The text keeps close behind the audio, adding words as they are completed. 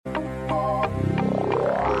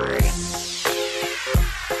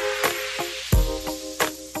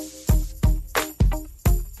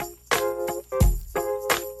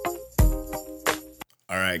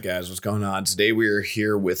right, guys, what's going on? Today we are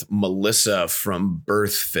here with Melissa from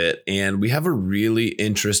BirthFit, and we have a really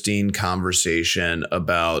interesting conversation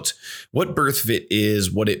about what BirthFit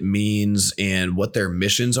is, what it means, and what their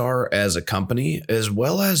missions are as a company, as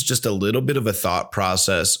well as just a little bit of a thought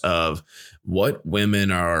process of what women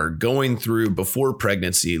are going through before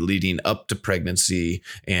pregnancy, leading up to pregnancy,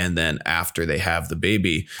 and then after they have the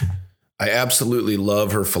baby. I absolutely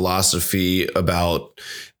love her philosophy about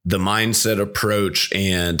the mindset approach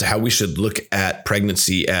and how we should look at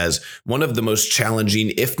pregnancy as one of the most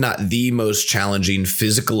challenging, if not the most challenging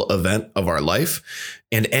physical event of our life.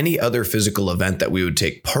 And any other physical event that we would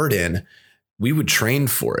take part in, we would train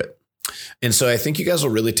for it. And so I think you guys will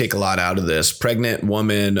really take a lot out of this. Pregnant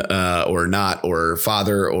woman or not, or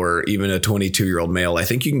father, or even a 22-year-old male, I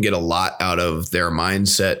think you can get a lot out of their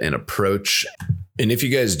mindset and approach. And if you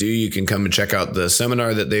guys do, you can come and check out the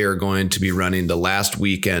seminar that they are going to be running the last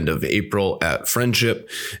weekend of April at Friendship.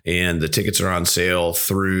 And the tickets are on sale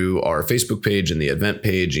through our Facebook page and the event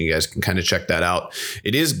page. And you guys can kind of check that out.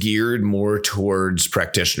 It is geared more towards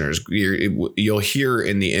practitioners. You'll hear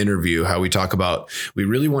in the interview how we talk about, we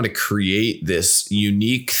really want to create this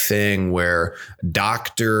unique thing where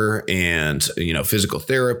doctor and, physical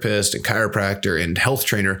therapist and chiropractor and health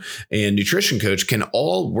trainer and nutrition coach can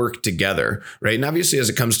all work together, right? And obviously, as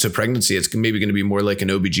it comes to pregnancy, it's maybe going to be more like an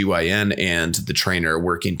OBGYN and the trainer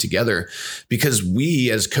working together, because we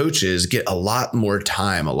as coaches get a lot more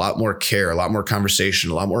time, a lot more care, a lot more conversation,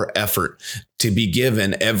 a lot more effort to be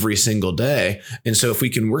given every single day. And so if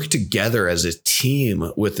we can work together as a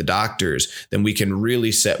team with the doctors, then we can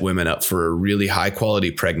really set women up for a really high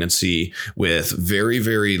quality pregnancy with very,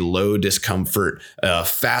 very low discomfort,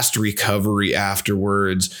 fast recovery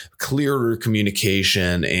afterwards, clearer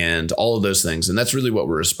communication, and all of those things. And that's really what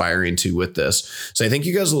we're aspiring to with this. So I think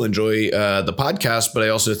you guys will enjoy the podcast, but I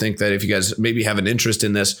also think that if you guys maybe have an interest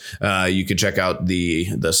in this, you could check out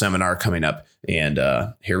the seminar coming up. And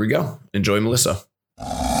here we go. Enjoy, Melissa.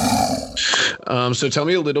 So tell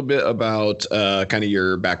me a little bit about kind of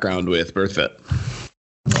your background with BirthFit.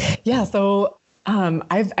 Yeah. So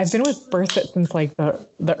I've been with BirthFit since like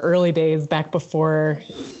the early days, back before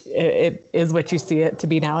it is what you see it to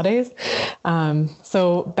be nowadays.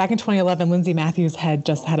 So back in 2011, Lindsay Matthews had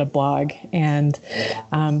just had a blog, and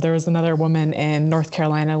there was another woman in North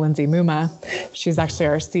Carolina, Lindsay Muma. She's actually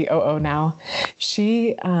our COO now.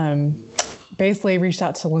 She basically reached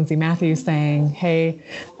out to Lindsay Matthews saying, hey,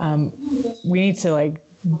 we need to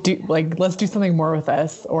let's do something more with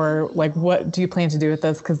this, or like, what do you plan to do with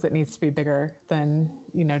this? Because it needs to be bigger than,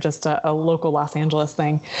 just a local Los Angeles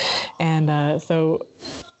thing. And so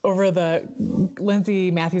over Lindsay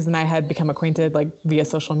Matthews and I had become acquainted via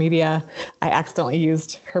social media. I accidentally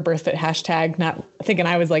used her BirthFit hashtag, not thinking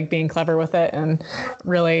I was being clever with it. And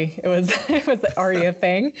really it was already a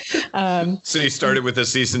thing. So you started with a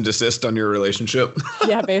cease and desist on your relationship?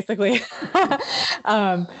 Yeah, basically.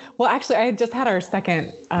 Well, actually I had just had our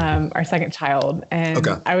second child, and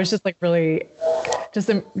okay. I was just really just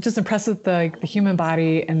impressed with the human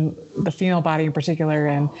body and the female body in particular.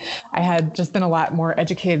 And I had just been a lot more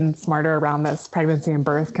educated and smarter around this pregnancy and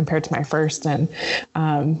birth compared to my first, and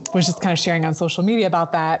was just kind of sharing on social media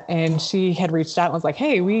about that. And she had reached out and was like,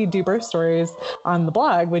 hey, we do birth stories on the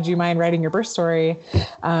blog. Would you mind writing your birth story?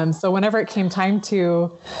 So whenever it came time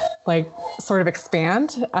to sort of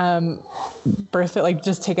expand, BirthFit,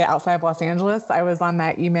 just take it outside of Los Angeles, I was on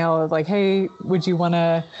that email of hey, would you want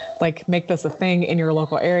to make this a thing in your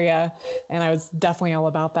local area? And I was definitely all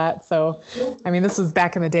about that. So, this was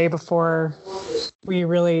back in the day before we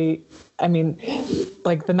really,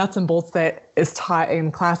 the nuts and bolts that is taught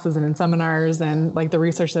in classes and in seminars, and the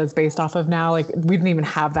research that's based off of now, we didn't even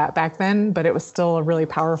have that back then, but it was still a really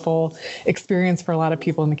powerful experience for a lot of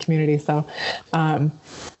people in the community. So,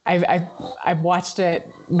 I've watched it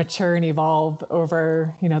mature and evolve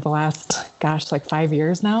over, the last, 5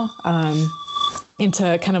 years now,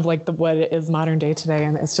 into kind of what it is modern day today.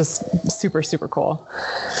 And it's just super, super cool.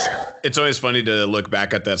 It's always funny to look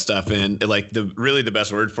back at that stuff, and the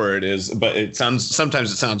best word for it is, but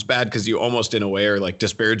sometimes it sounds bad because you almost in a way are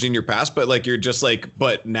disparaging your past, but you're just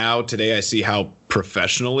but now today I see how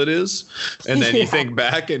professional it is. And then you think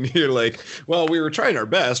back and you're well, we were trying our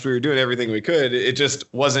best. We were doing everything we could. It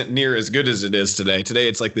just wasn't near as good as it is today. Today,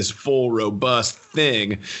 it's this full, robust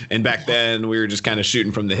thing. And back then we were just kind of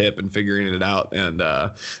shooting from the hip and figuring it out. And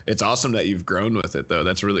it's awesome that you've grown with it, though.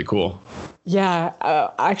 That's really cool. Yeah.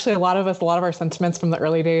 Actually, a lot of our sentiments from the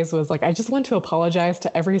early days was I just want to apologize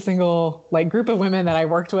to every single group of women that I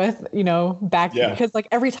worked with, back, because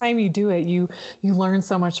every time you do it, you learn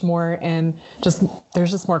so much more, and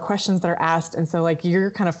there's just more questions that are asked. And so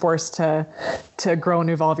you're kind of forced to to grow and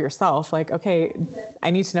evolve yourself. Like, okay,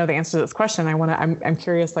 I need to know the answer to this question. I'm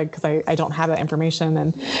curious, like, cause I don't have that information.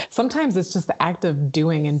 And sometimes it's just the act of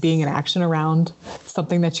doing and being in action around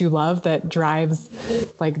something that you love that drives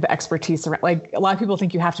like the expertise around. Like, a lot of people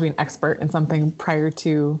think you have to be an expert in something prior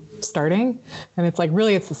to starting. And it's like,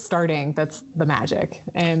 really, it's the starting that's the magic.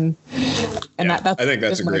 And that's, I think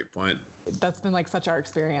that's a great point. That's been like such our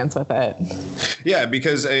experience with it. Yeah,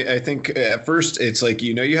 because I think at first it's like,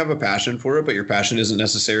 you have a passion for it, but your passion isn't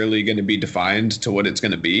necessarily going to be defined to what it's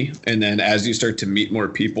going to be. And then as you start to meet more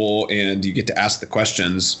people and you get to ask the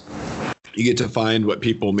questions, you get to find what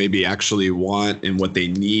people maybe actually want and what they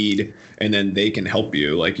need, and then they can help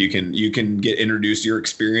you. Like you can get introduced, your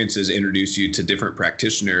experiences introduce you to different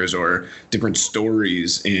practitioners or different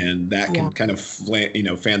stories, and that can kind of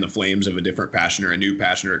fan the flames of a different passion or a new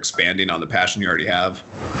passion, or expanding on the passion you already have.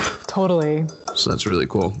 Totally. So that's really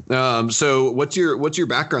cool. So what's your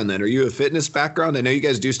background then? Are you a fitness background? I know you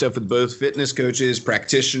guys do stuff with both fitness coaches,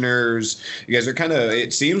 practitioners. You guys are kind of,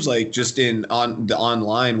 it seems like just on the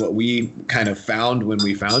online, what we kind of found when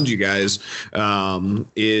we found you guys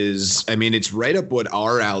is, I mean, it's right up what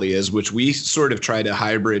our alley is, which we sort of try to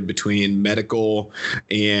hybrid between medical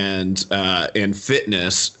and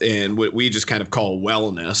fitness, and what we just kind of call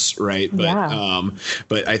wellness, right?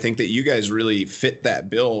 But I think that you guys really fit that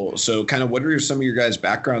bill. So kind of what are some of your guys'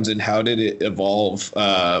 backgrounds and how did it evolve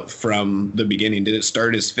from the beginning? Did it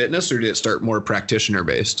start as fitness or did it start more practitioner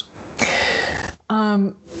based?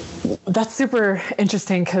 That's super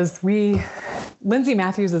interesting because Lindsay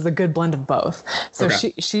Matthews is a good blend of both. So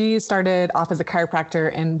she started off as a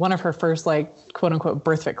chiropractor, and one of her first like quote unquote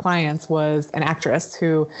BirthFit clients was an actress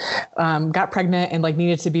who got pregnant and like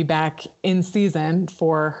needed to be back in season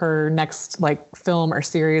for her next like film or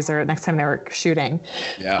series or next time they were shooting.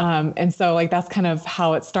 Yeah. And so like that's kind of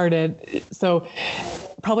how it started. So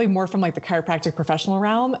probably more from like the chiropractic professional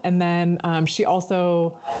realm. And then she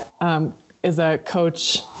also is a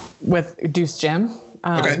coach with Deuce Gym.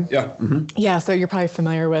 Yeah. So you're probably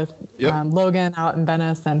familiar with Logan out in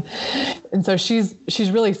Venice. And so she's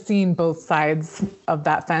really seen both sides of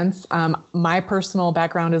that fence. My personal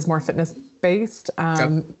background is more fitness based.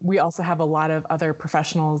 We also have a lot of other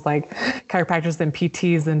professionals like chiropractors and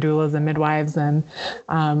PTs and doulas and midwives. And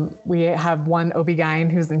we have one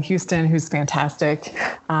OB-GYN who's in Houston, who's fantastic.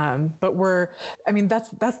 But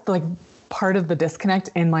that's like part of the disconnect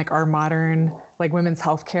in like our modern like women's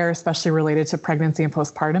healthcare, especially related to pregnancy and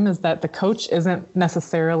postpartum, is that the coach isn't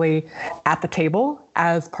necessarily at the table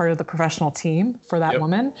as part of the professional team for that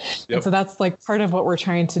woman. And so that's like part of what we're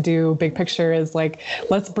trying to do. Big picture is like,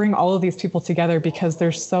 let's bring all of these people together because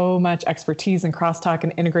there's so much expertise and crosstalk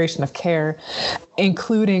and integration of care,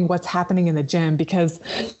 including what's happening in the gym. Because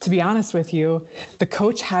to be honest with you, the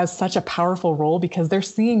coach has such a powerful role because they're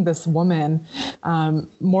seeing this woman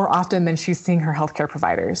more often than she's seeing her healthcare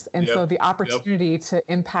providers. And so the opportunity to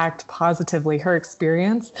impact positively her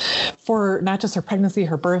experience for not just her pregnancy,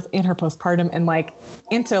 her birth, and her postpartum, and like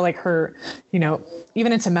into like her,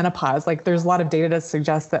 even into menopause. Like there's a lot of data that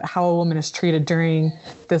suggests that how a woman is treated during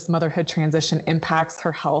this motherhood transition impacts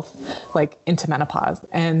her health, like into menopause.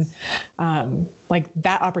 And like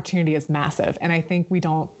that opportunity is massive. And I think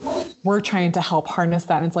we're trying to help harness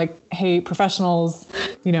that. And it's like, hey, professionals,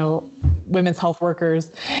 women's health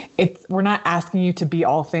workers, we're not asking you to be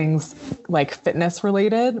all things like fitness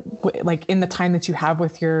related, like in the time that you have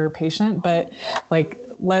with your patient, but like,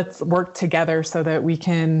 let's work together so that we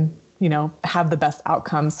can, have the best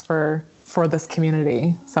outcomes for this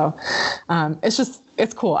community. So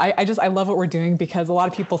it's cool. I love what we're doing because a lot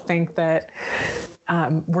of people think that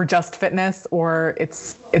we're just fitness or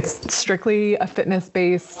it's strictly a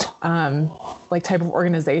fitness-based like type of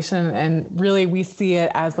organization. And really we see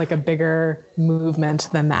it as like a bigger movement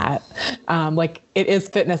than that. Like it is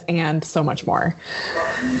fitness and so much more.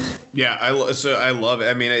 Yeah, I love it.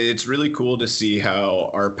 I mean, it's really cool to see how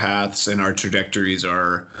our paths and our trajectories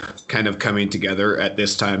are kind of coming together at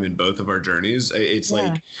this time in both of our journeys. It's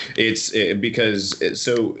me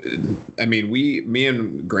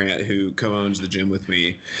and Grant, who co-owns the gym with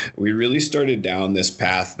me, we really started down this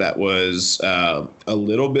path that was a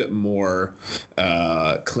little bit more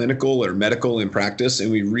clinical or medical in practice.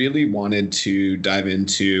 And we really wanted to dive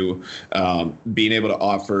into being able to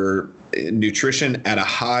offer nutrition at a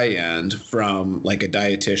high end from like a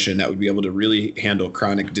dietitian that would be able to really handle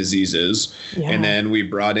chronic diseases. Yeah. And then we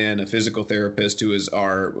brought in a physical therapist who is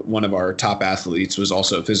one of our top athletes, was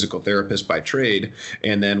also a physical therapist by trade.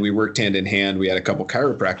 And then we worked hand in hand. We had a couple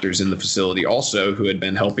chiropractors in the facility also who had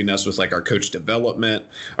been helping us with like our coach development,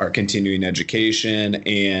 our continuing education,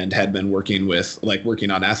 and had been working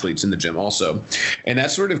on athletes in the gym also. And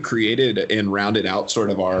that sort of created and rounded out sort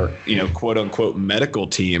of our, quote unquote medical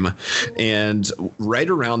team. And right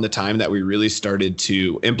around the time that we really started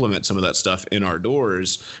to implement some of that stuff in our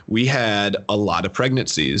doors, we had a lot of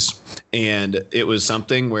pregnancies. And it was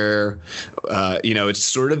something where, it's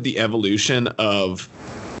sort of the evolution of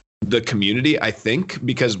the community, I think,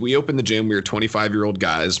 because we opened the gym, we were 25-year-old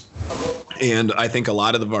guys. And I think a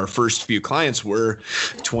lot of our first few clients were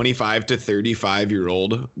 25 to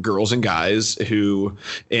 35-year-old girls and guys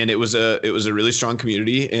and it was a really strong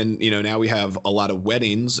community. And, now we have a lot of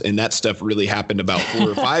weddings, and that stuff really happened about 4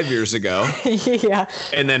 or 5 years ago. Yeah.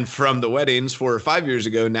 And then from the weddings 4 or 5 years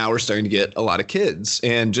ago, now we're starting to get a lot of kids,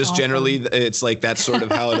 and just generally it's like, that's sort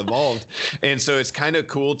of how it evolved. And so it's kind of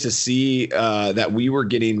cool to see that we were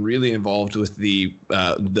getting really involved with the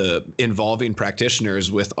involving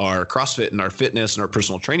practitioners with our CrossFit and our fitness and our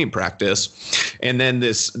personal training practice. And then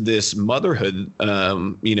this motherhood,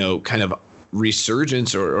 kind of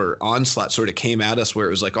resurgence or onslaught sort of came at us, where it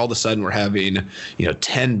was like all of a sudden we're having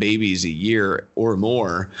 10 babies a year or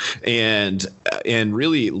more. And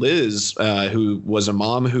really Liz, who was a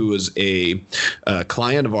mom who was a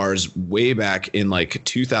client of ours way back in like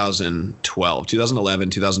 2011,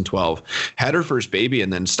 2012, had her first baby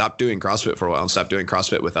and then stopped doing CrossFit for a while and stopped doing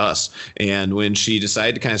CrossFit with us. And when she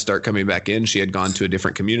decided to kind of start coming back in, she had gone to a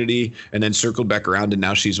different community and then circled back around, and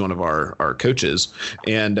now she's one of our coaches.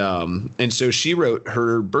 And so she wrote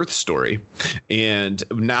her birth story, and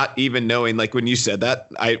not even knowing, like when you said that,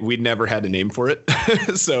 we'd never had a name for it.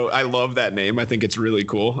 So I love that name. I think it's really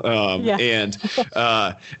cool. And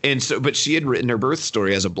so, but she had written her birth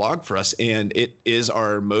story as a blog for us, and it is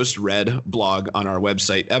our most read blog on our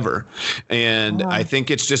website ever. And I think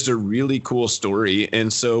it's just a really cool story.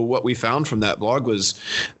 And so what we found from that blog was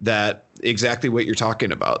that exactly what you're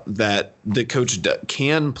talking about, that the coach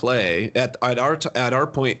can play at our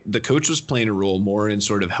point. The coach was playing a role more in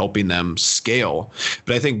sort of helping them scale.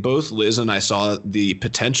 But I think both Liz and I saw the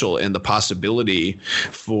potential and the possibility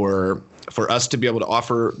for us to be able to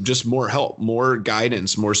offer just more help, more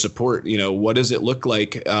guidance, more support. What does it look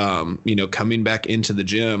like, coming back into the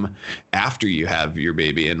gym after you have your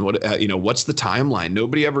baby, and what's the timeline?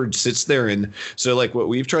 Nobody ever sits there. And so like what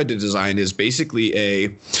we've tried to design is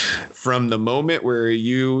basically from the moment where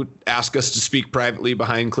you ask us to speak privately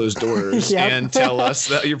behind closed doors and tell us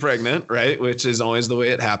that you're pregnant, right? Which is always the way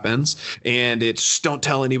it happens. And it's don't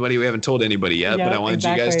tell anybody. We haven't told anybody yet, but I wanted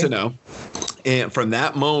you guys to know. And from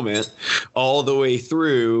that moment all the way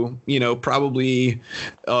through, probably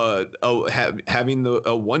having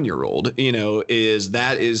a 1-year-old,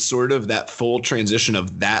 is sort of that full transition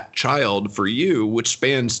of that child for you, which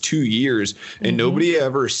spans 2 years. And nobody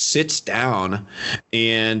ever sits down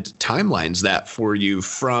and timelines that for you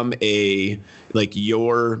from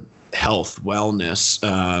your health, wellness,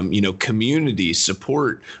 community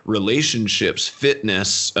support, relationships,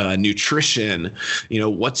 fitness, nutrition,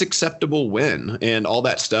 what's acceptable when, and all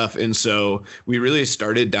that stuff. And so we really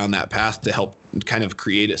started down that path to help kind of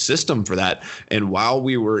create a system for that. And while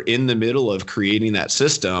we were in the middle of creating that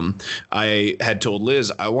system, I had told Liz,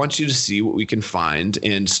 I want you to see what we can find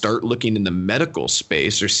and start looking in the medical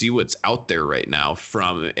space, or see what's out there right now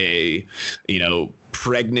from a,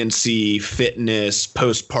 pregnancy fitness,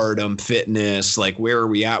 postpartum fitness, like where are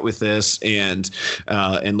we at with this? And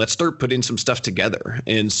let's start putting some stuff together.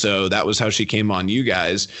 And so that was how she came on you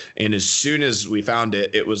guys. And as soon as we found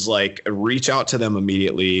it, it was like, reach out to them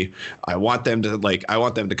immediately. I want them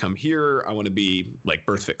to come here. I want to be like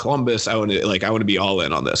BirthFit Columbus. I want to be all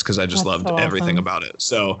in on this, because I just loved everything about it.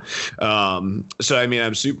 So I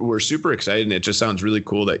mean, we're super excited, and it just sounds really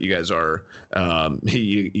cool that you guys are,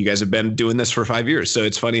 you guys have been doing this for 5 years. So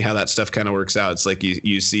it's funny how that stuff kind of works out. It's like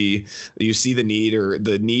you see the need, or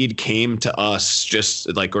the need came to us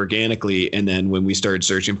just like organically. And then when we started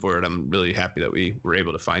searching for it, I'm really happy that we were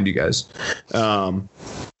able to find you guys.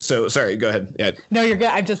 So sorry, go ahead. Yeah. No, you're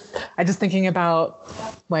good. I'm just thinking about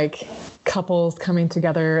like couples coming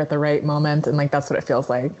together at the right moment. And like, that's what it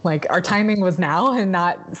feels like. Like our timing was now and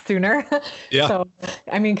not sooner. Yeah. So,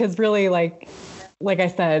 I mean, 'cause really like, like I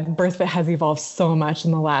said, BirthFit has evolved so much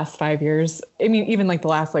in the last 5 years. I mean, even like the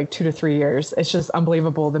last like 2 to 3 years, it's just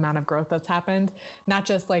unbelievable the amount of growth that's happened, not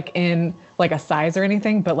just like in like a size or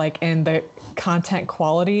anything, but like in the content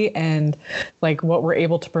quality and like what we're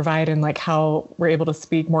able to provide and like how we're able to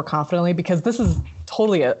speak more confidently, because this is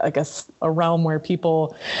totally a realm where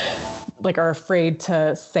people like are afraid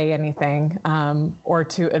to say anything or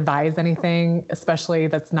to advise anything, especially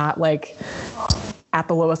that's not like at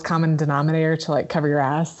the lowest common denominator to like cover your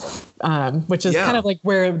ass, which is kind of like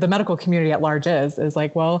where the medical community at large is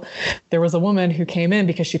like, well, there was a woman who came in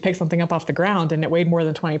because she picked something up off the ground and it weighed more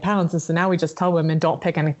than 20 pounds. And so now we just tell women don't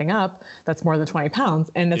pick anything up that's more than 20 pounds.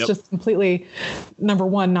 And it's just completely, number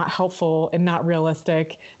one, not helpful and not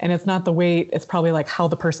realistic. And it's not the weight. It's probably like how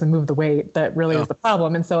the person moved the weight that really is the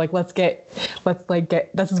problem. And so like, let's get,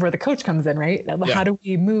 this is where the coach comes in, right? How do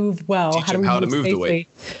we move well? Teach them how to move the weight.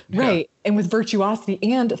 Right. And with virtuosity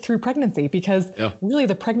and through pregnancy, because really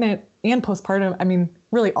the pregnant and postpartum, I mean,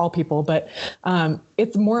 really all people, but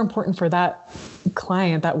it's more important for that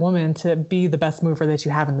client, that woman, to be the best mover that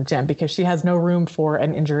you have in the gym, because she has no room for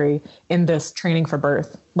an injury in this training for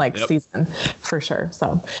birth season, for sure.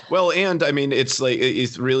 So well, and I mean, it's like, you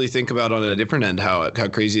really think about on a different end how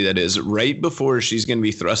crazy that is. Right before she's going to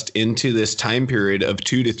be thrust into this time period of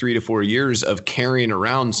 2 to 3 to 4 years of carrying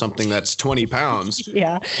around something that's 20 pounds.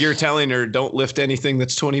 You're telling her don't lift anything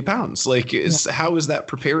that's 20 pounds. Like, how is that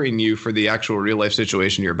preparing you for the actual real life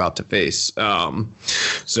situation you're about to face?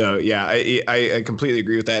 So yeah, I completely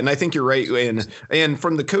agree with that. And I think you're right. And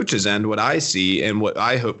from the coach's end, what I see and what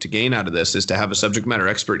I hope to gain out of this is to have a subject matter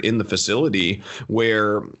expert in the facility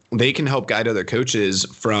where they can help guide other coaches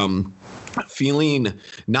from feeling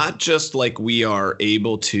not just like we are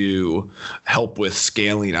able to help with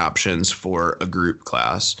scaling options for a group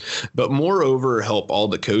class, but moreover, help all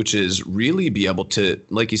the coaches really be able to,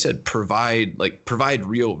 like you said, provide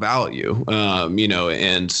real value,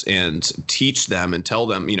 and teach them and tell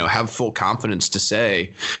them, have full confidence to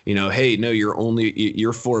say, hey, no,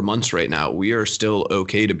 you're 4 months right now. We are still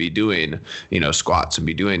okay to be doing, squats and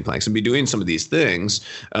be doing planks and be doing some of these things.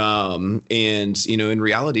 In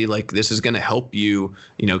reality, like, this is going to help you,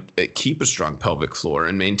 keep a strong pelvic floor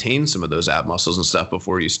and maintain some of those ab muscles and stuff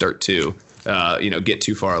before you start to, get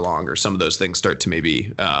too far along, or some of those things start to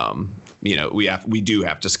maybe, we do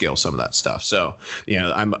have to scale some of that stuff. So,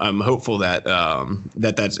 I'm hopeful that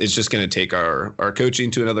that's it's just going to take our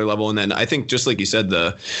coaching to another level. And then I think, just like you said,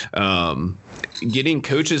 the getting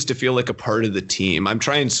coaches to feel like a part of the team. I'm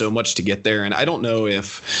trying so much to get there, and I don't know if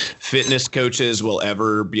fitness coaches will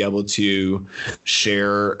ever be able to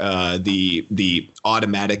share the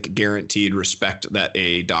automatic guaranteed respect that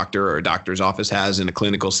a doctor or a doctor's office has in a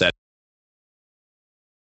clinical setting.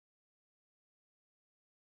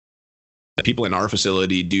 People in our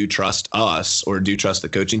facility do trust us, or do trust the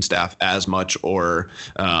coaching staff as much, or,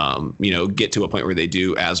 get to a point where they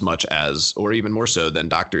do as much as, or even more so than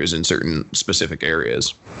doctors in certain specific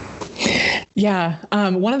areas. Yeah.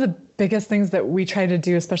 One of the biggest things that we try to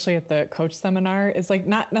do, especially at the coach seminar, is like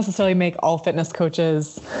not necessarily make all fitness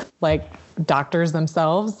coaches like doctors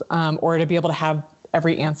themselves, or to be able to have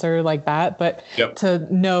every answer like that, but to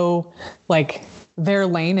know like their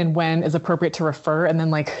lane and when is appropriate to refer, and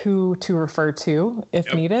then like who to refer to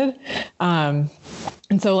if needed. And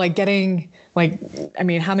so like getting like, I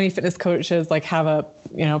mean, how many fitness coaches like have a,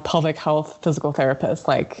 pelvic health physical therapist,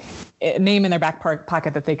 like name in their back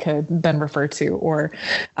pocket that they could then refer to, or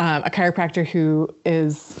a chiropractor who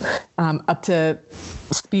is up to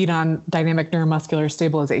speed on dynamic neuromuscular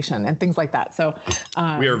stabilization and things like that. So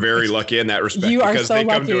we are very lucky in that respect. You are so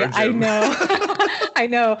lucky. I know. I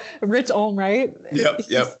know. Rich Olm, right? Yep.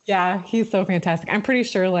 Yeah, he's so fantastic. I'm pretty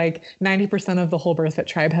sure like 90% of the whole BirthFit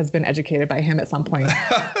tribe has been educated by him at some point.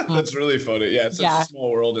 That's really funny. Yeah, it's such a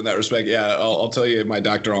small world in that respect. Yeah, I'll tell you my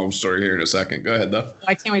Dr. Olm story here in a second. Go ahead, though.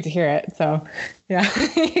 I can't wait to hear it. So, yeah.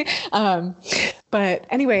 But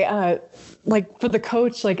anyway, like for the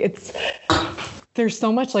coach, like there's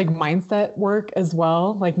so much like mindset work as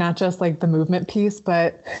well, like not just like the movement piece,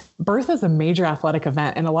 but birth is a major athletic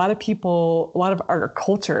event. And a lot of our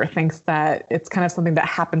culture thinks that it's kind of something that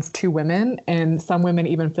happens to women. And some women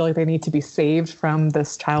even feel like they need to be saved from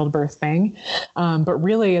this childbirth thing. But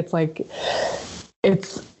really it's like,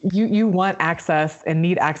 it's you want access and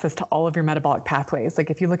need access to all of your metabolic pathways. Like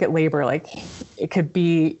if you look at labor, like it could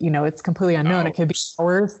be, it's completely unknown. It could be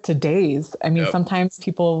hours to days. I mean, sometimes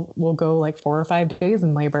people will go like 4 or 5 days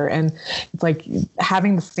in labor, and it's like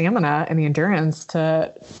having the stamina and the endurance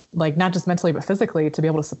to, like, not just mentally, but physically, to be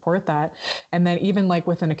able to support that. And then even like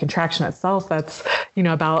within a contraction itself, that's,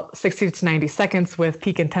 about 60 to 90 seconds, with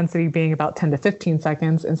peak intensity being about 10 to 15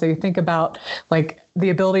 seconds. And so you think about like the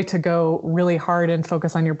ability to go really hard and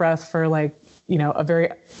focus on your breath for like, a very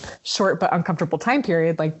short but uncomfortable time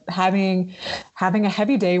period, like having a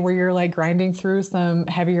heavy day where you're like grinding through some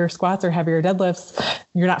heavier squats or heavier deadlifts.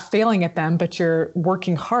 You're not failing at them, but you're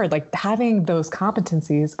working hard. Like having those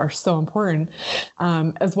competencies are so important,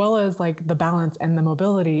 as well as like the balance and the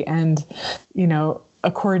mobility and,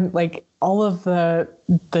 like all of the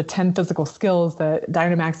 10 physical skills that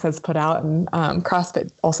Dynamax has put out and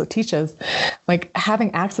CrossFit also teaches, like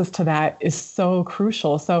having access to that is so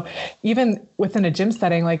crucial. So even within a gym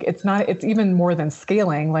setting, like it's even more than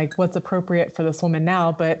scaling, like what's appropriate for this woman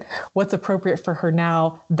now, but what's appropriate for her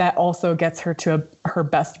now that also gets her to her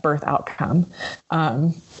best birth outcome.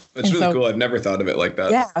 That's really cool. I've never thought of it like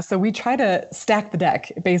that. Yeah. So we try to stack the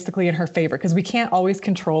deck basically in her favor, because we can't always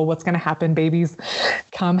control what's going to happen. Babies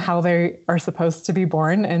come how they are supposed to be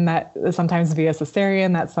born, and that sometimes via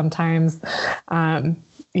cesarean, that sometimes,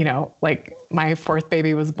 like my 4th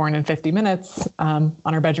baby was born in 50 minutes on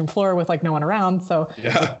our bedroom floor with like no one around. So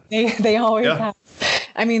they always have,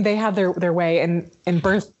 they have their way, and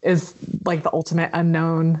birth is like the ultimate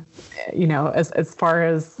unknown, as far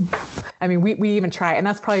as, we even try, and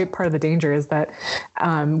that's probably part of the danger, is that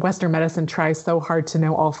Western medicine tries so hard to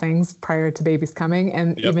know all things prior to babies coming.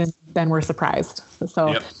 And even then we're surprised.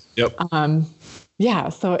 So,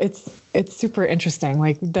 so it's super interesting.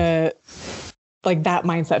 Like that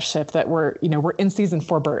mindset shift that we're in season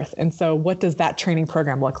for birth. And so what does that training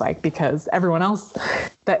program look like? Because everyone else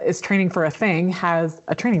that is training for a thing has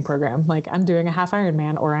a training program. Like I'm doing a half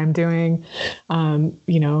Ironman, or I'm doing,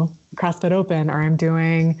 CrossFit Open, or I'm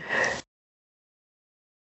doing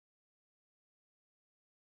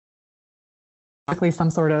some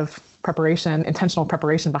sort of preparation, intentional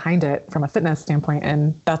preparation behind it from a fitness standpoint.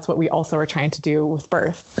 And that's what we also are trying to do with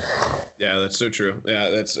birth. Yeah, that's so true. Yeah,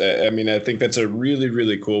 I think that's a really,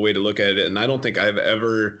 really cool way to look at it. And I don't think I've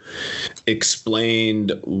ever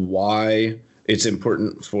explained why it's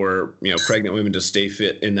important for, pregnant women to stay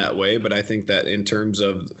fit in that way. But I think that in terms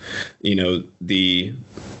of,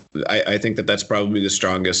 I think that's probably the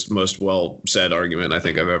strongest, most well said argument I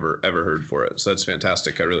think I've ever heard for it. So that's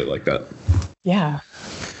fantastic. I really like that. Yeah.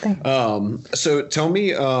 Thanks. So tell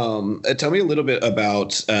me a little bit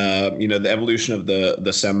about, the evolution of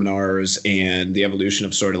the seminars and the evolution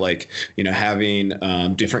of sort of like, having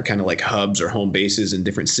different kind of like hubs or home bases in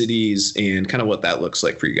different cities, and kind of what that looks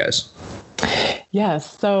like for you guys.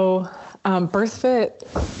 Yes. So BirthFit,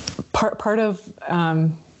 part of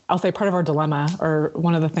I'll say part of our dilemma, or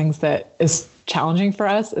one of the things that is challenging for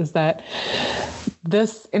us, is that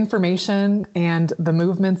this information and the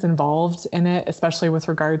movements involved in it, especially with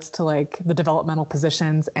regards to like the developmental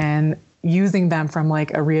positions and using them from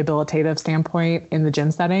like a rehabilitative standpoint in the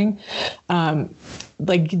gym setting,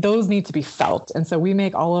 like those need to be felt. And so we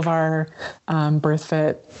make all of our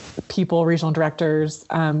BirthFit people, regional directors,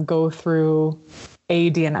 go through a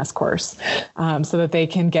DNS course, so that they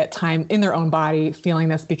can get time in their own body feeling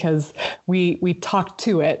this, because we talk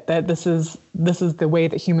to it that this is the way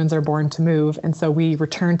that humans are born to move. And so we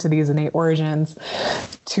return to these innate origins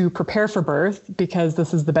to prepare for birth, because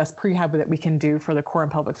this is the best prehab that we can do for the core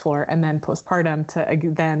and pelvic floor, and then postpartum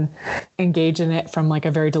to then engage in it from like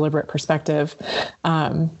a very deliberate perspective,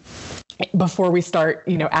 before we start,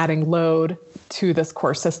 adding load to this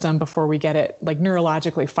core system, before we get it like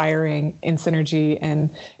neurologically firing in synergy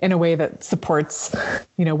and in a way that supports,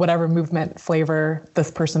 whatever movement flavor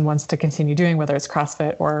this person wants to continue doing, whether it's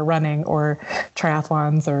CrossFit or running or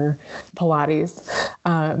triathlons or Pilates.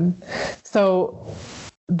 So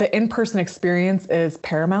the in-person experience is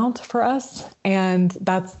paramount for us. And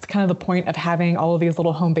that's kind of the point of having all of these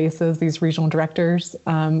little home bases, these regional directors,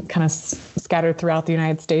 kind of scattered throughout the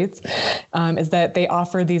United States, is that they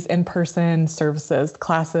offer these in-person services,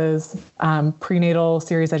 classes, prenatal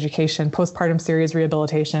series education, postpartum series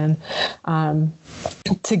rehabilitation,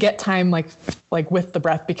 to get time like with the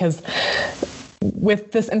breath, because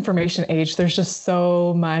with this information age, there's just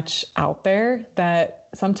so much out there that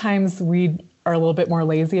sometimes we are a little bit more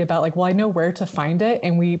lazy about like, well, I know where to find it,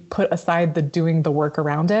 and we put aside the doing the work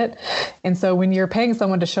around it. And so when you're paying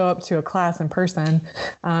someone to show up to a class in person,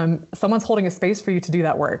 someone's holding a space for you to do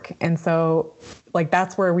that work. And so like,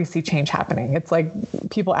 that's where we see change happening. It's like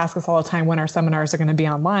people ask us all the time when our seminars are going to be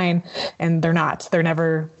online, and they're not.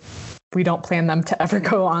 We don't plan them to ever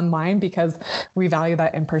go online because we value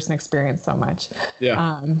that in-person experience so much.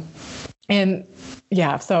 Yeah. And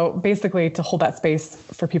yeah, so basically to hold that space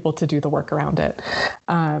for people to do the work around it.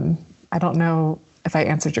 I don't know if I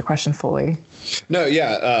answered your question fully. No,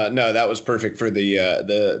 yeah, no, that was perfect for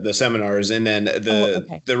the seminars. And then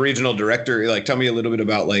the regional director, like, tell me a little bit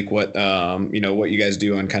about like what what you guys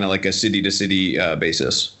do on kind of like a city to city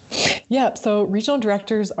basis. Yeah, so regional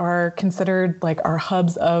directors are considered like our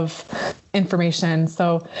hubs of information.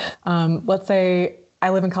 So let's say I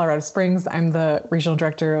live in Colorado Springs. I'm the regional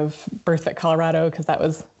director of BirthFit Colorado, because that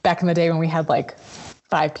was back in the day when we had like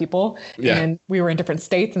 5 people and we were in different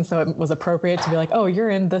states. And so it was appropriate to be like, oh, you're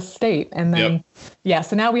in this state. And then,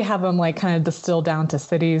 so now we have them like kind of distilled down to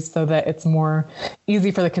cities so that it's more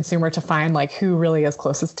easy for the consumer to find like who really is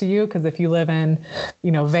closest to you. Because if you live in,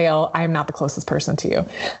 Vail, I'm not the closest person to you.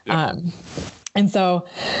 And so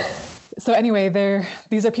anyway,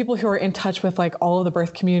 these are people who are in touch with like all of the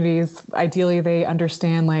birth communities. Ideally, they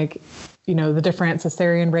understand like, the different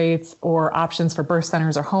cesarean rates or options for birth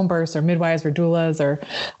centers or home births or midwives or doulas or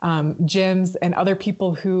gyms and other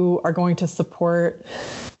people who are going to support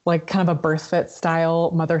like kind of a BirthFit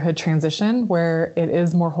style motherhood transition where it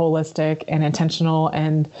is more holistic and intentional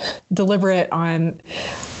and deliberate on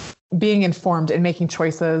being informed and making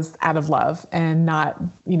choices out of love and not,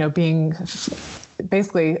 being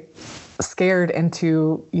basically scared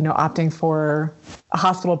into, opting for a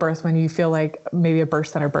hospital birth when you feel like maybe a birth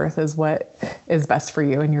center birth is what is best for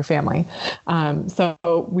you and your family. So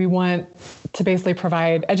we want to basically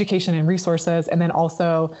provide education and resources, and then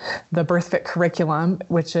also the BirthFit curriculum,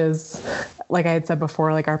 which is, like I had said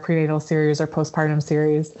before, like our prenatal series or postpartum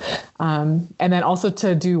series. And then also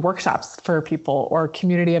to do workshops for people or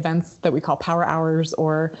community events that we call power hours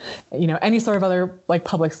or, any sort of other like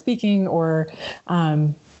public speaking or,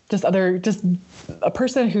 just a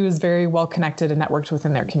person who's very well connected and networked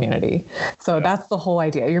within their community. So that's the whole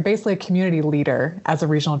idea. You're basically a community leader as a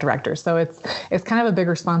regional director. So it's kind of a big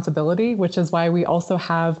responsibility, which is why we also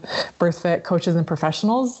have BirthFit coaches and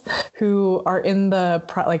professionals who are in the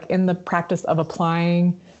practice of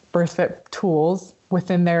applying BirthFit tools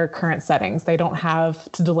within their current settings. They don't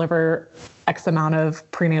have to deliver X amount of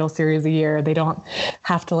prenatal series a year. They don't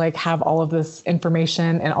have to like have all of this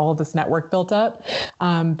information and all of this network built up.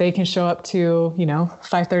 They can show up to,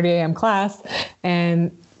 5:30 a.m. class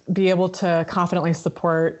and be able to confidently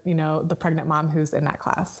support, the pregnant mom who's in that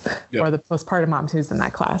class or the postpartum mom who's in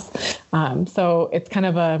that class. So it's kind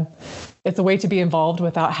of it's a way to be involved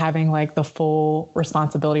without having like the full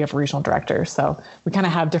responsibility of a regional director. So we kind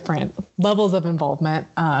of have different levels of involvement.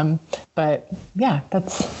 But yeah,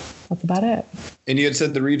 that's about it. And you had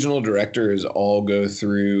said the regional directors all go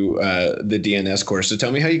through the DNS course. So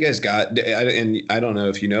tell me how you guys got, and I don't know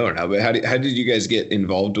if you know or not, but how did you guys get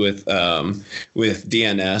involved with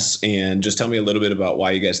DNS? And just tell me a little bit about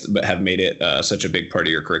why you guys have made it such a big part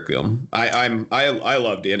of your curriculum. I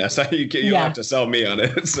love DNS. You have to sell me on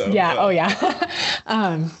it. So yeah. Oh yeah.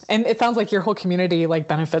 And it sounds like your whole community like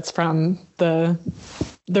benefits from the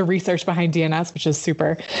research behind DNS, which is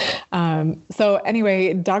super. So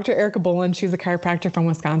anyway, Dr. Erica Boland, she's a chiropractor from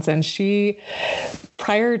Wisconsin. She,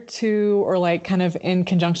 prior to or like kind of in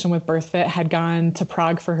conjunction with BirthFit, had gone to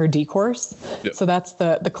Prague for her D course. Yep. So that's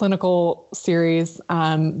the clinical series,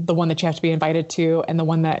 the one that you have to be invited to, and the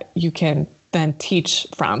one that you can then teach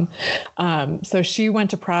from. So she went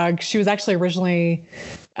to Prague. She was actually originally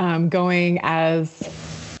going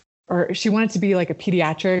she wanted to be like a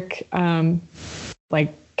pediatric,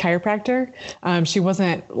 like chiropractor. She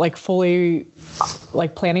wasn't like fully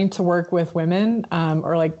like planning to work with women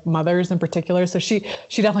or like mothers in particular. So she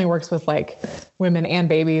definitely works with like women and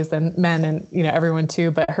babies and men and, everyone too,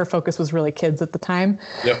 but her focus was really kids at the time.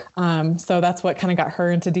 Yep. So that's what kind of got her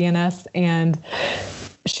into DNS. And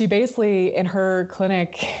she basically, in her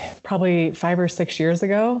clinic, probably 5 or 6 years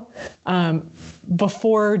ago,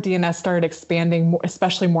 before DNS started expanding,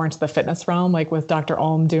 especially more into the fitness realm, like with Dr.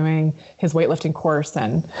 Ulm doing his weightlifting course,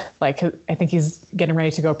 and like I think he's getting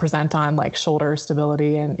ready to go present on like shoulder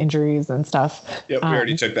stability and injuries and stuff. Yep, we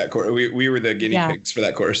already took that course. We were the guinea pigs for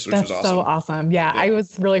that course, which was awesome. So awesome. Yeah, I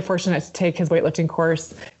was really fortunate to take his weightlifting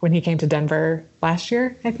course when he came to Denver last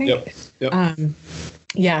year, I think. Yep.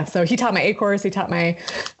 Yeah. So he taught my A course. He taught my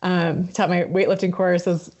weightlifting course.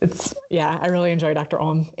 I really enjoy Dr.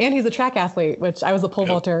 Ulm, and he's a track athlete, which I was a pole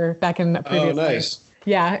vaulter back in a previous life. Nice.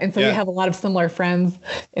 Yeah. And so we have a lot of similar friends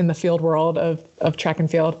in the field world of track and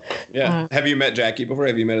field. Yeah. Have you met Jackie before?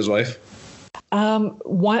 Have you met his wife?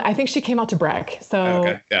 I think she came out to Breck.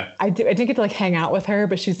 So I didn't get to like hang out with her,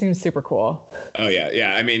 but she seems super cool. Oh yeah.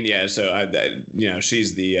 Yeah. I mean, yeah. So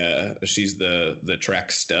she's the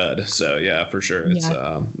track stud. So yeah, for sure. It's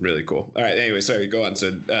really cool. All right. Anyway, sorry, go on. So,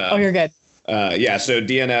 you're good. So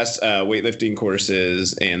DNS, weightlifting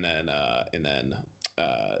courses, and then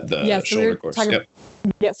the shoulder course. So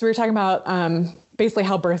we were talking about, basically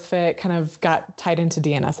how BirthFit kind of got tied into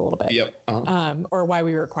DNS a little bit. Yep. Uh-huh. Or why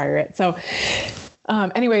we require it. So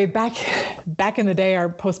anyway, back in the day, our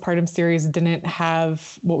postpartum series didn't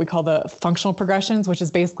have what we call the functional progressions, which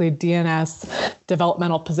is basically DNS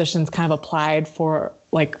developmental positions kind of applied for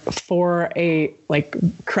a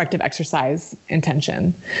corrective exercise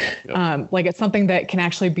intention. Yep. It's something that can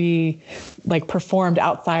actually be like performed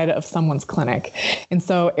outside of someone's clinic. And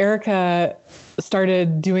so Erica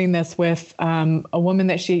started doing this with a woman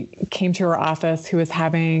that she came to her office who was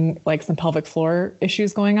having like some pelvic floor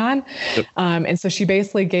issues going on. Yep. And so she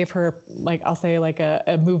basically gave her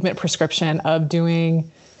a movement prescription of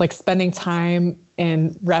doing spending time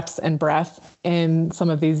in reps and breath in some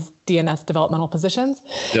of these DNS developmental positions.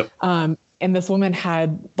 Yep. And this woman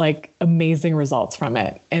had amazing results from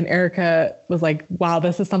it. And Erica was like, wow,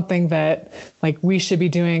 this is something that we should be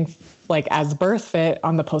doing as BirthFit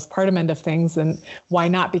on the postpartum end of things. And why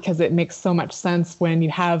not? Because it makes so much sense when you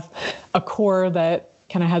have a core that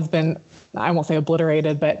kind of has been, I won't say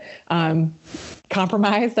obliterated, but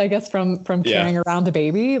compromised, I guess, from carrying around a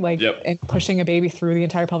baby, and pushing a baby through the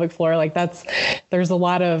entire pelvic floor. There's a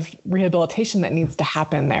lot of rehabilitation that needs to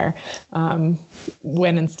happen there.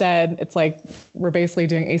 When instead it's we're basically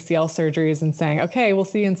doing ACL surgeries and saying, okay, we'll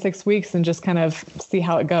see you in 6 weeks and just kind of see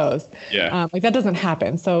how it goes. Yeah. That doesn't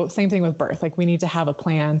happen. So same thing with birth. We need to have a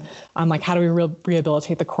plan on how do we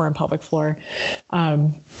rehabilitate the core and pelvic floor.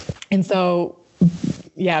 And so,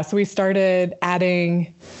 so we started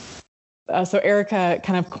adding, so Erica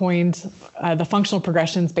kind of coined the functional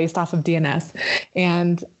progressions based off of DNS,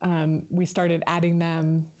 and we started adding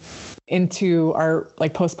them into our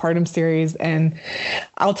postpartum series. And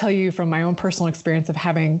I'll tell you from my own personal experience of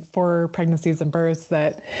having 4 pregnancies and births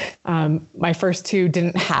that my first 2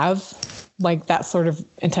 didn't have that sort of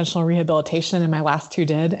intentional rehabilitation, and my last 2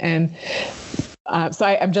 did. And so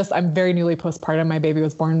I'm very newly postpartum. My baby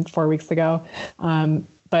was born 4 weeks ago.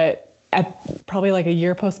 But at probably a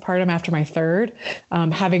year postpartum after my 3rd,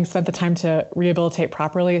 having spent the time to rehabilitate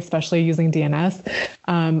properly, especially using DNS,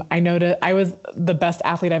 I noticed I was the best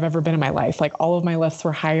athlete I've ever been in my life. All of my lifts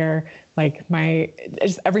were higher.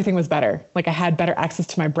 Everything was better. I had better access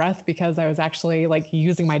to my breath because I was actually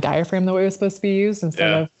using my diaphragm the way it was supposed to be used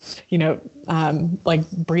instead of,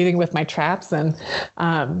 breathing with my traps. And,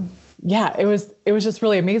 it was just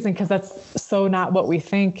really amazing because that's so not what we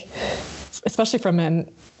think, especially from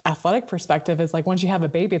an athletic perspective, is once you have a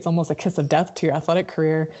baby, it's almost a kiss of death to your athletic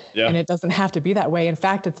career. Yeah. And it doesn't have to be that way. In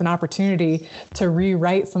fact, it's an opportunity to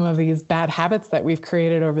rewrite some of these bad habits that we've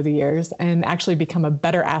created over the years and actually become a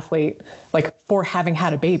better athlete, for having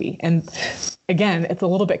had a baby. And again, it's a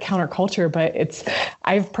little bit counterculture, but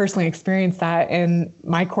I've personally experienced that, and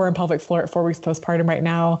my core and pelvic floor at 4 weeks postpartum right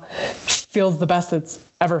now feels the best it's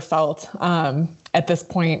ever felt at this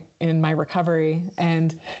point in my recovery.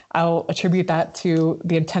 And I'll attribute that to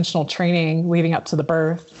the intentional training leading up to the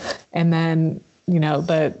birth, and then,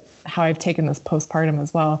 how I've taken this postpartum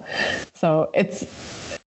as well. So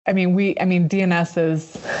DNS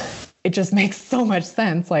it just makes so much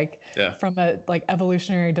sense, from a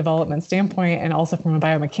evolutionary development standpoint, and also from a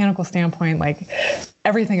biomechanical standpoint,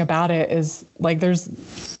 everything about it is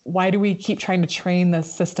why do we keep trying to train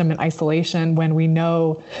this system in isolation when we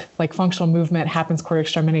know functional movement happens core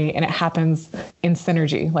extremity and it happens in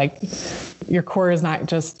synergy? Your core is not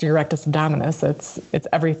just your rectus abdominis. It's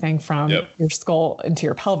everything from your skull into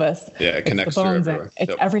your pelvis. Yeah. It connects the bones.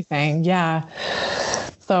 It's everything. Yeah.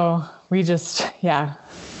 So we just,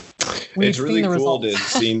 it's really cool to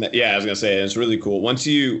see that. Yeah, I was gonna say it's really cool. Once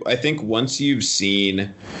you've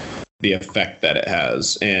seen the effect that it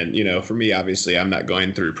has. And, for me, obviously, I'm not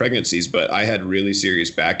going through pregnancies, but I had really serious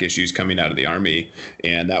back issues coming out of the Army.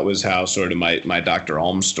 And that was how sort of my Dr.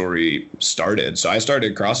 Alm story started. So I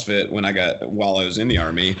started CrossFit while I was in the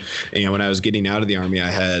Army. And when I was getting out of the Army, I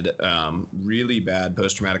had really bad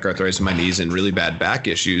post-traumatic arthritis in my knees and really bad back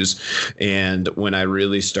issues. And when I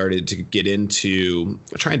really started to get into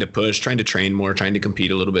trying to train more, trying to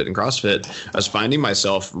compete a little bit in CrossFit, I was finding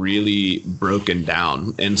myself really broken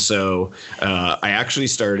down. And so I actually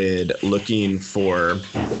started looking for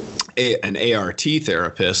an ART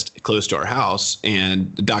therapist close to our house,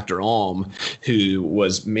 and Dr. Alm, who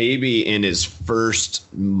was maybe in his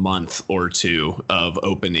first month or two of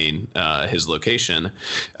opening his location,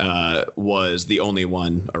 was the only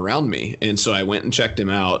one around me. And so I went and checked him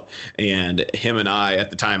out, and him and I, at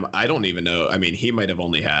the time, I don't even know. I mean, he might have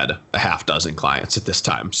only had a half dozen clients at this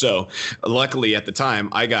time. So luckily at the time,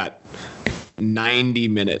 I got 90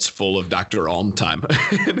 minutes full of Dr. Alm time.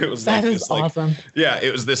 And it was that is awesome. Yeah,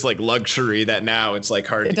 it was this like luxury that now it's like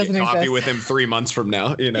hard to get coffee with him 3 months from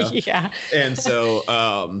now, Yeah. And so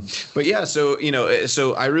but yeah, so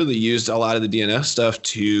so I really used a lot of the DNS stuff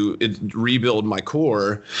to rebuild my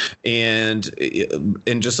core and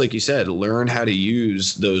just like you said, learn how to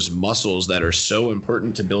use those muscles that are so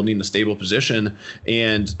important to building a stable position.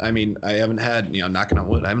 And I mean, I haven't had, knocking on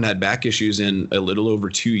wood, I haven't had back issues in a little over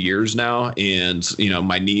 2 years now. And,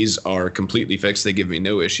 my knees are completely fixed. They give me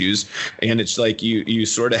no issues. And it's like you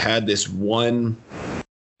sort of had this one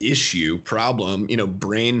problem,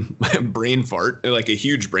 brain fart, like a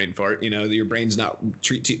huge brain fart, your brain's not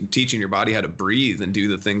teaching your body how to breathe and do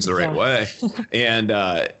the things the right way.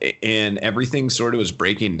 And everything sort of was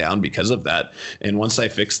breaking down because of that. And once I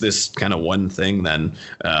fixed this kind of one thing, then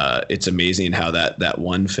it's amazing how that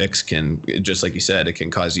one fix can, just like you said, it can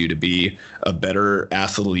cause you to be a better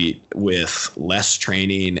athlete with less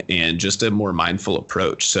training and just a more mindful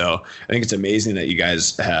approach. So I think it's amazing that you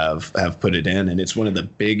guys have put it in. And it's one of the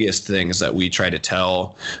biggest things that we try to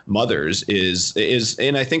tell mothers is,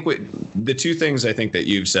 and I think the two things I think that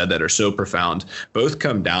you've said that are so profound, both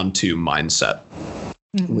come down to mindset.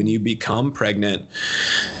 Mm-hmm. When you become pregnant,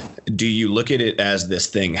 do you look at it as this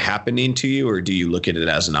thing happening to you, or do you look at it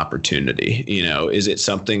as an opportunity? Is it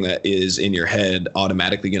something that is in your head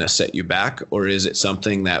automatically going to set you back, or is it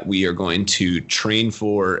something that we are going to train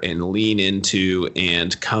for and lean into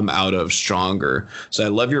and come out of stronger? So I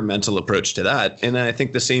love your mental approach to that. And then I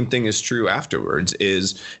think the same thing is true afterwards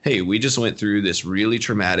is, hey, we just went through this really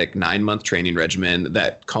traumatic 9-month training regimen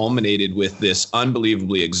that culminated with this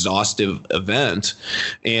unbelievably exhaustive event.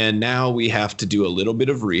 And now we have to do a little bit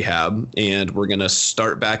of rehab, and we're going to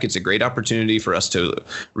start back. It's a great opportunity for us to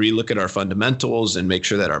relook at our fundamentals and make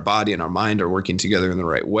sure that our body and our mind are working together in the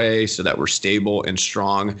right way so that we're stable and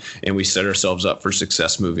strong and we set ourselves up for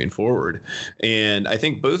success moving forward. And I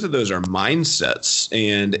think both of those are mindsets,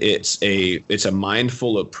 and it's a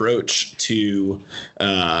mindful approach to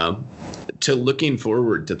looking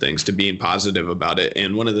forward to things, to being positive about it.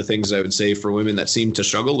 And one of the things I would say for women that seem to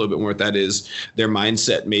struggle a little bit more with that is their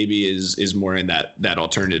mindset maybe is more in that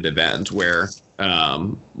alternative end where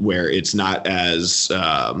it's not as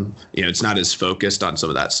it's not as focused on some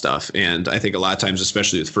of that stuff. And I think a lot of times,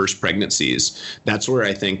 especially with first pregnancies, that's where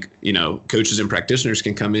I think coaches and practitioners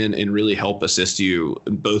can come in and really help assist you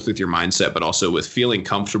both with your mindset, but also with feeling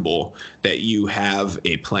comfortable that you have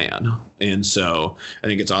a plan. And so I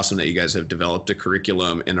think it's awesome that you guys have developed a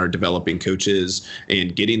curriculum and are developing coaches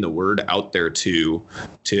and getting the word out there to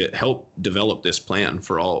help develop this plan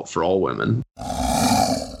for all women.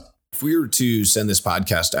 If we were to send this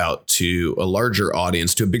podcast out to a larger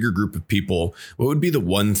audience, to a bigger group of people, what would be the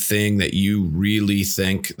one thing that you really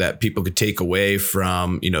think that people could take away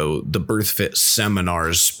from, the BirthFit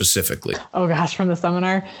seminars specifically? Oh gosh, from the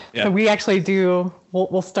seminar. Yeah. So we actually do,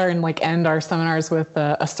 we'll start and end our seminars with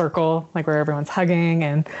a circle, where everyone's hugging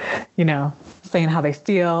and, saying how they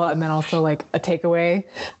feel. And then also a takeaway.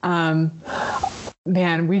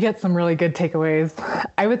 Man, we get some really good takeaways.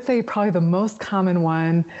 I would say probably the most common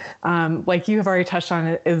one, like you have already touched on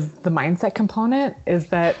it, is the mindset component, is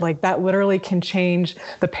that that literally can change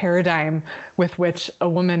the paradigm with which a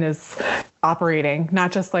woman is operating,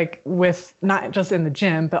 not just in the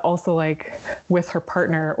gym, but also with her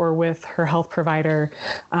partner or with her health provider,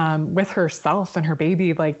 with herself and her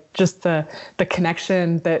baby, just the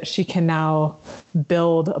connection that she can now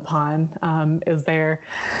build upon is there.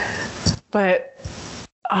 But,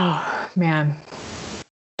 oh man,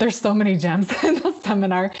 there's so many gems in this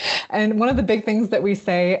seminar. And one of the big things that we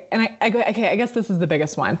say, and I guess this is the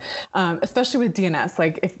biggest one, especially with DNS,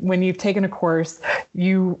 like when you've taken a course,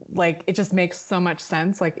 it just makes so much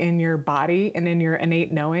sense, like in your body and in your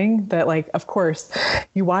innate knowing that, like, of course,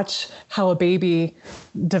 you watch how a baby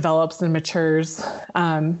develops and matures,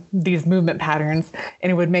 these movement patterns,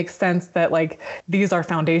 and it would make sense that like these are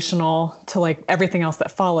foundational to like everything else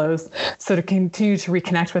that follows. So to continue to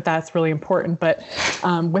reconnect with that's really important. But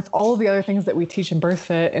with all of the other things that we teach in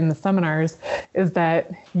BirthFit in the seminars is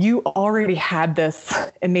that you already had this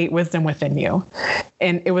innate wisdom within you,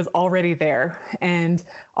 and it was already there. And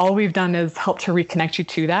all we've done is help to reconnect you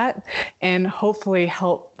to that and hopefully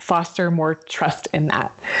help foster more trust in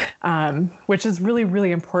that, which is really,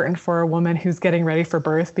 really important for a woman who's getting ready for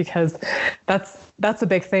birth, because that's a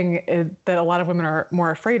big thing that a lot of women are more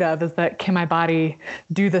afraid of, is that, can my body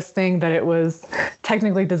do this thing that it was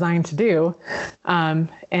technically designed to do?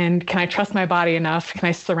 And can I trust my body enough? Can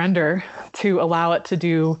I surrender to allow it to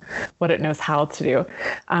do what it knows how to do?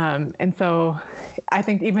 And so I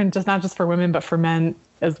think even just not just for women, but for men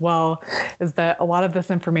as well, is that a lot of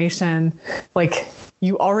this information, like,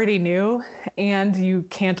 you already knew and you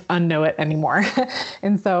can't unknow it anymore.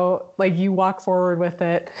 And so like you walk forward with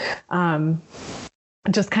it,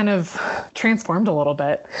 just kind of transformed a little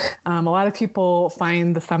bit. A lot of people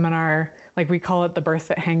find the seminar, like we call it the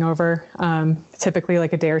BirthFit hangover. Typically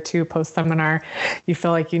like a day or two post seminar, you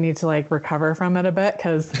feel like you need to like recover from it a bit,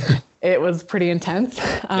 because it was pretty intense,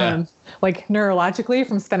 like neurologically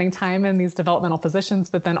from spending time in these developmental positions,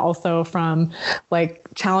 but then also from like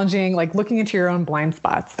challenging, like looking into your own blind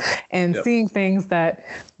spots and seeing things that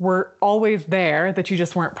were always there that you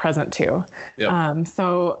just weren't present to.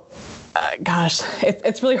 Gosh,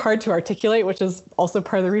 it's really hard to articulate, which is also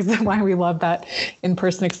part of the reason why we love that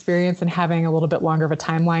in-person experience and having a little bit longer of a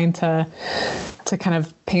timeline to kind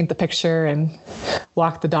of paint the picture and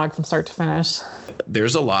walk the dog from start to finish.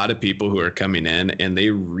 There's a lot of people who are coming in and they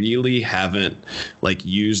really haven't like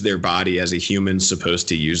used their body as a human's supposed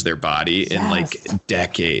to use their body in like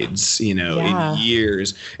decades, in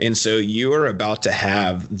years. And so you are about to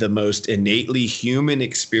have the most innately human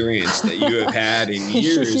experience that you have had in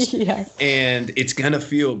years. And it's going to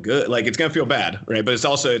feel good. Like, it's going to feel bad, right? But it's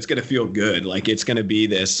going to feel good. Like, it's going to be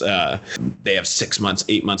this, they have 6 months,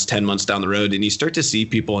 8 months, 10 months down the road. And you start to see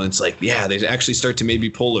people and it's like, they actually start to maybe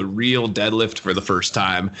pull a real deadlift for the first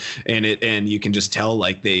time. And you can just tell,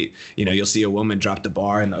 like, you'll see a woman drop the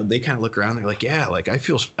bar and they kind of look around. They're like, like, I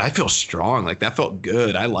feel strong. Like, that felt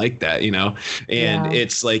good. I like that, and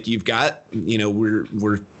it's like, you've got,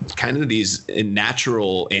 we're kind of these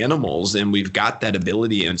natural animals, and we've got that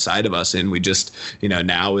ability inside of us. And we just,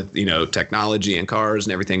 now with, technology and cars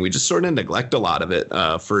and everything, we just sort of neglect a lot of it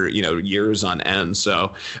for, years on end.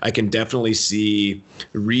 So I can definitely see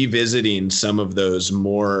revisiting some of those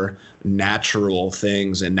more natural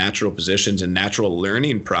things and natural positions and natural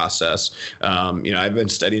learning process. I've been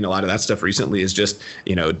studying a lot of that stuff recently, is just,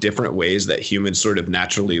 different ways that humans sort of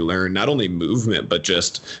naturally learn, not only movement, but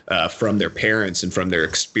just from their parents and from their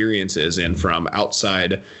experiences and from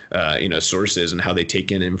outside, sources, and how they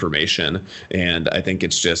take in information. And I think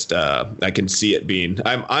it's just, I can see it being,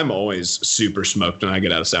 I'm always super smoked when I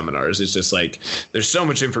get out of seminars. It's just like, there's so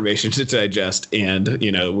much information to digest. And,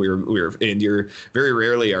 you're very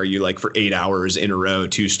rarely are you like for 8 hours in a row,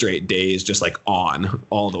 2 straight days, just like on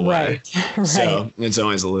all the way. Right. So it's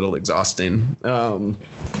always a little exhausting. Well,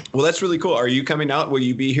 that's really cool. Are you coming out? Will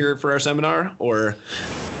you be here for our seminar, or?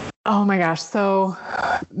 Oh my gosh. So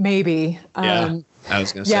maybe. I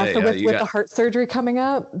was going to say, so with the heart surgery coming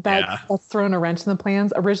up, that's thrown a wrench in the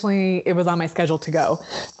plans. Originally, it was on my schedule to go.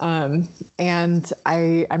 And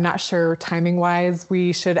I'm not sure timing wise,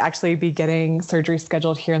 we should actually be getting surgery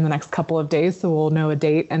scheduled here in the next couple of days. So we'll know a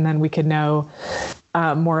date, and then we could know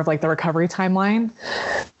more of like the recovery timeline.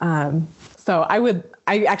 So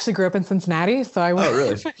I actually grew up in Cincinnati, so I would, oh,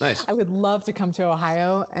 really? Nice. I would love to come to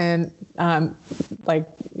Ohio and,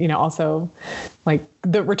 also like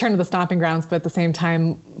the return to the stomping grounds, but at the same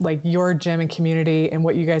time, like your gym and community and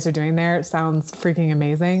what you guys are doing there sounds freaking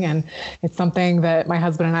amazing. And it's something that my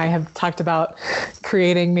husband and I have talked about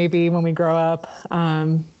creating maybe when we grow up.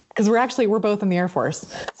 Because we're both in the Air Force.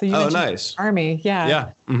 So you mentioned nice. Army. Yeah.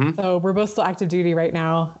 Yeah. Mm-hmm. So we're both still active duty right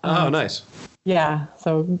now. Oh, nice. Yeah.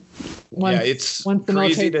 So it's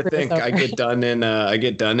crazy to think I get done in,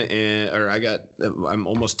 I'm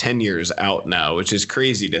almost 10 years out now, which is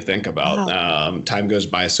crazy to think about. Wow. Time goes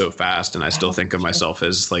by so fast, and I still think of myself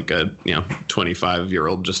as like a,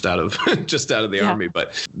 25-year-old just out of the Army,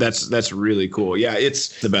 but that's really cool. Yeah.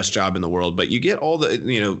 It's the best job in the world, but you get all the,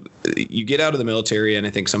 you get out of the military, and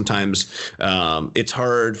I think sometimes, it's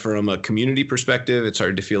hard from a community perspective. It's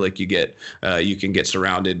hard to feel like you can get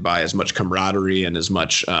surrounded by as much camaraderie and as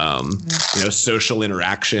much social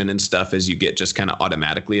interaction and stuff as you get just kind of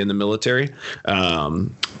automatically in the military.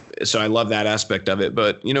 So I love that aspect of it.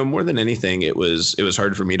 But, more than anything, it was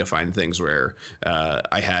hard for me to find things where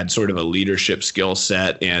I had sort of a leadership skill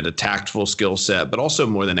set and a tactful skill set, but also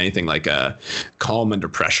more than anything, like a calm under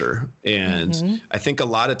pressure. And I think a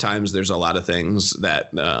lot of times there's a lot of things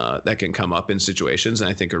that can come up in situations. And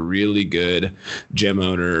I think a really good gym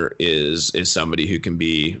owner is somebody who can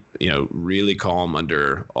be, really calm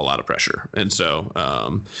under a lot of pressure. And so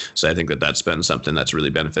I think that's been something that's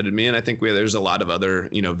really benefited me. And I think there's a lot of other,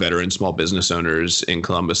 veteran small business owners in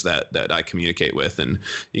Columbus that I communicate with, and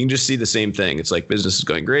you can just see the same thing. It's like business is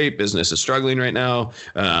going great, business is struggling right now.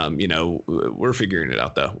 We're figuring it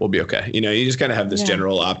out though. We'll be okay. You just kind of have this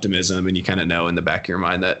general optimism, and you kind of know in the back of your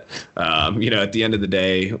mind that, at the end of the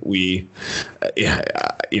day,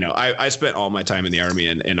 I spent all my time in the Army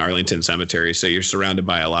in Arlington Cemetery. So you're surrounded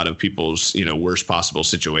by a lot of people's, worst possible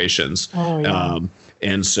situations. Oh, yeah.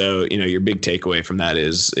 And so, your big takeaway from that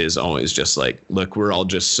is always just like, look, we're all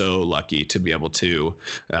just so lucky to be able to,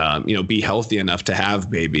 be healthy enough to have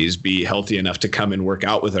babies, be healthy enough to come and work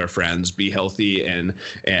out with our friends, be healthy and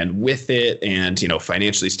with it, and,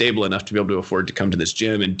 financially stable enough to be able to afford to come to this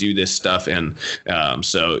gym and do this stuff. And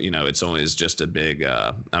so, it's always just a big,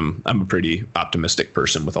 I'm a pretty optimistic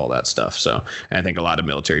person with all that stuff. So I think a lot of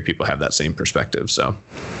military people have that same perspective. So.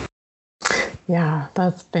 Yeah,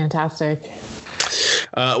 that's fantastic.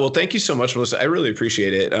 Well, thank you so much, Melissa. I really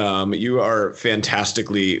appreciate it. You are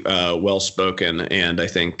fantastically well-spoken, and I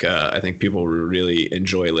think people will really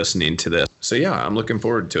enjoy listening to this. So yeah, I'm looking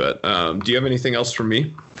forward to it. Do you have anything else from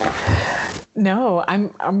me? No,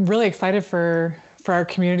 I'm really excited for our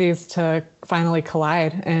communities to finally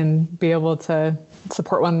collide and be able to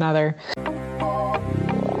support one another.